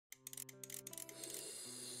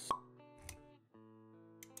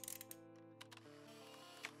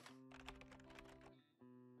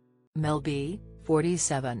Mel B,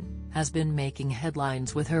 47, has been making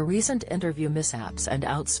headlines with her recent interview mishaps and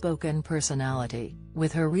outspoken personality,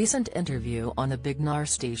 with her recent interview on The Big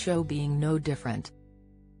Narsty Show being no different.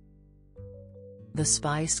 The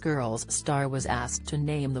Spice Girls star was asked to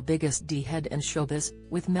name the biggest D-head in showbiz,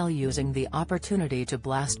 with Mel using the opportunity to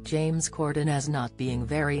blast James Corden as not being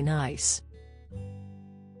very nice.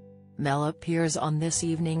 Mel appears on this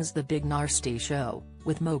evening's The Big Narsty Show,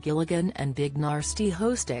 with Mo Gilligan and Big Narsty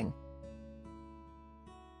hosting.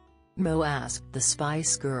 Mo asked the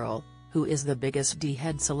Spice Girl, "Who is the biggest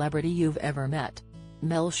D-head celebrity you've ever met?"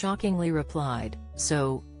 Mel shockingly replied,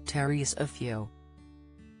 "So, Terry's a few.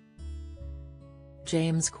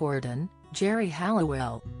 James Corden, Jerry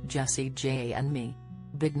Halliwell, Jessie J and me."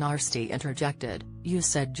 Big Narsty interjected, "You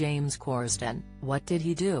said James Corden, what did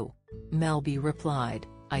he do?" Mel B replied,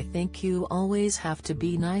 "I think you always have to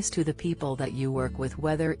be nice to the people that you work with,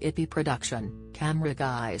 whether it be production, camera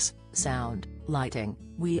guys, sound, lighting,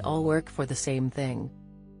 we all work for the same thing.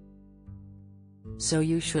 So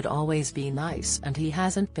you should always be nice, and he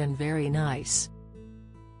hasn't been very nice."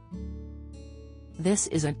 This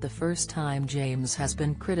isn't the first time James has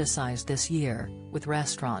been criticized this year, with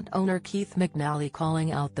restaurant owner Keith McNally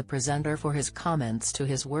calling out the presenter for his comments to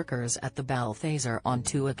his workers at the Balthazar on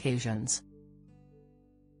 2 occasions.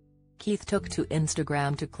 Keith took to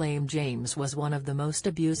Instagram to claim James was one of the most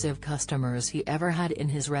abusive customers he ever had in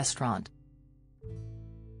his restaurant.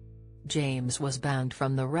 James was banned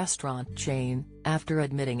from the restaurant chain, after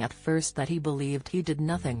admitting at first that he believed he did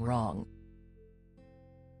nothing wrong.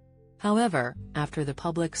 However, after the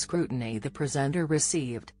public scrutiny the presenter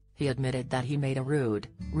received, he admitted that he made a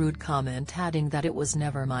rude comment, adding that "It was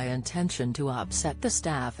never my intention to upset the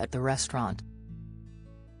staff at the restaurant."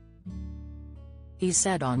 He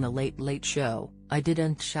said on The Late Late Show, "I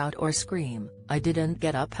didn't shout or scream, I didn't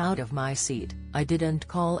get up out of my seat, I didn't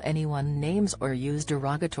call anyone names or use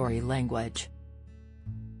derogatory language.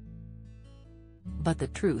 But the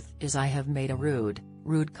truth is I have made a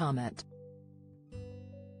rude comment.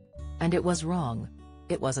 And it was wrong.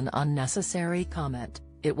 It was an unnecessary comment,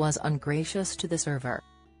 it was ungracious to the server."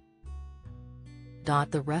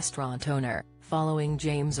 The restaurant owner, following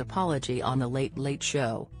James' apology on The Late Late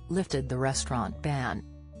Show, lifted the restaurant ban.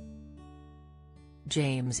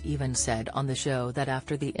 James even said on the show that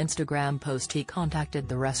after the Instagram post he contacted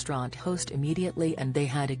the restaurant host immediately and they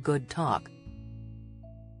had a good talk.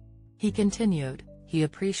 He continued, he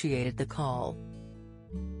appreciated the call.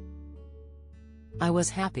 "I was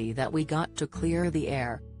happy that we got to clear the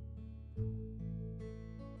air.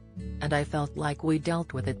 And I felt like we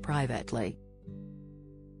dealt with it privately.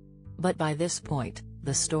 But by this point,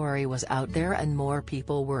 the story was out there and more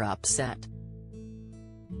people were upset."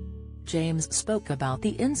 James spoke about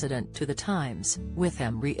the incident to The Times, with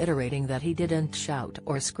him reiterating that he didn't shout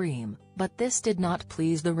or scream, but this did not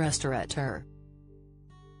please the restaurateur.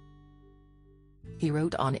 He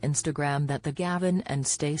wrote on Instagram that the Gavin and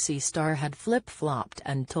Stacey star had flip-flopped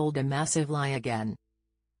and told a massive lie again.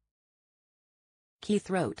 Keith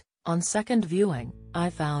wrote, "On second viewing, I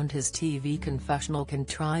found his TV confessional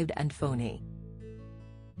contrived and phony.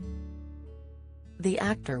 The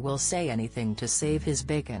actor will say anything to save his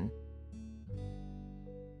bacon.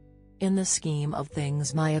 In the scheme of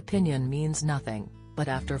things my opinion means nothing, but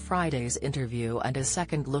after Friday's interview and a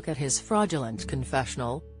second look at his fraudulent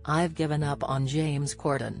confessional, I've given up on James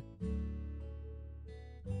Corden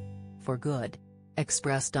for good."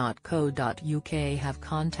 Express.co.uk have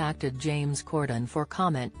contacted James Corden for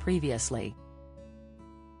comment previously.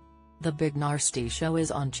 The Big Narsty Show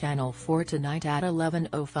is on Channel 4 tonight at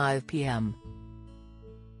 11:05 p.m.